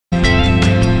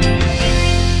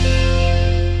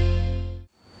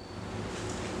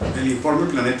El informe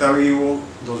Planeta Vivo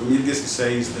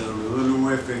 2016 de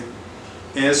WWF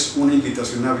es una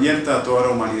invitación abierta a toda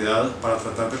la humanidad para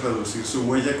tratar de reducir su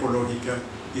huella ecológica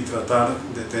y tratar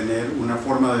de tener una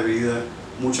forma de vida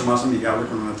mucho más amigable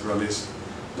con la naturaleza.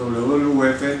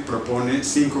 WWF propone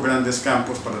 5 grandes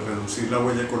campos para reducir la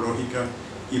huella ecológica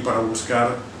y para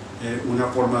buscar una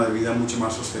forma de vida mucho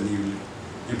más sostenible.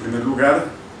 En primer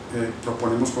lugar,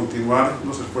 proponemos continuar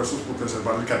los esfuerzos por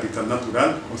preservar el capital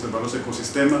natural, conservar los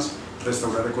ecosistemas,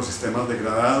 restaurar ecosistemas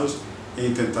degradados e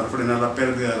intentar frenar la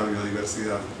pérdida de la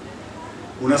biodiversidad.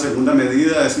 Una segunda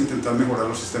medida es intentar mejorar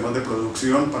los sistemas de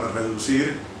producción para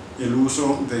reducir el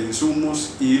uso de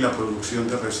insumos y la producción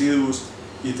de residuos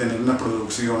y tener una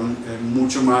producción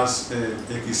mucho más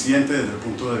eficiente desde el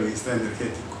punto de vista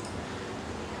energético.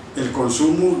 El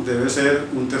consumo debe ser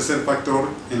un tercer factor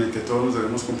en el que todos nos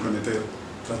debemos comprometer,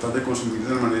 tratar de consumir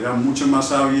de una manera mucho más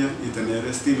sabia y tener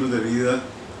estilos de vida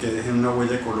que dejen una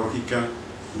huella ecológica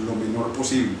lo menor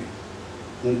posible.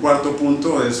 Un cuarto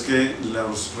punto es que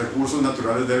los recursos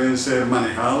naturales deben ser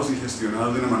manejados y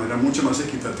gestionados de una manera mucho más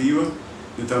equitativa,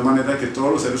 de tal manera que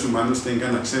todos los seres humanos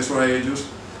tengan acceso a ellos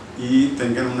y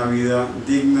tengan una vida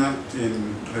digna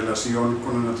en relación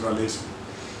con la naturaleza.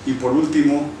 Y por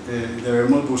último,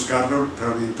 debemos buscar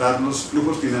reorientar los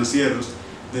flujos financieros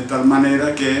de tal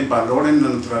manera que valoren la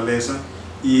naturaleza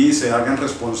y se hagan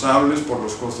responsables por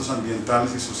los costos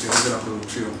ambientales y sociales de la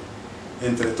producción.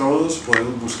 Entre todos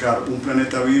podemos buscar un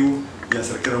planeta vivo y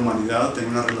hacer que la humanidad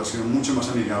tenga una relación mucho más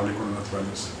amigable con la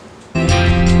naturaleza.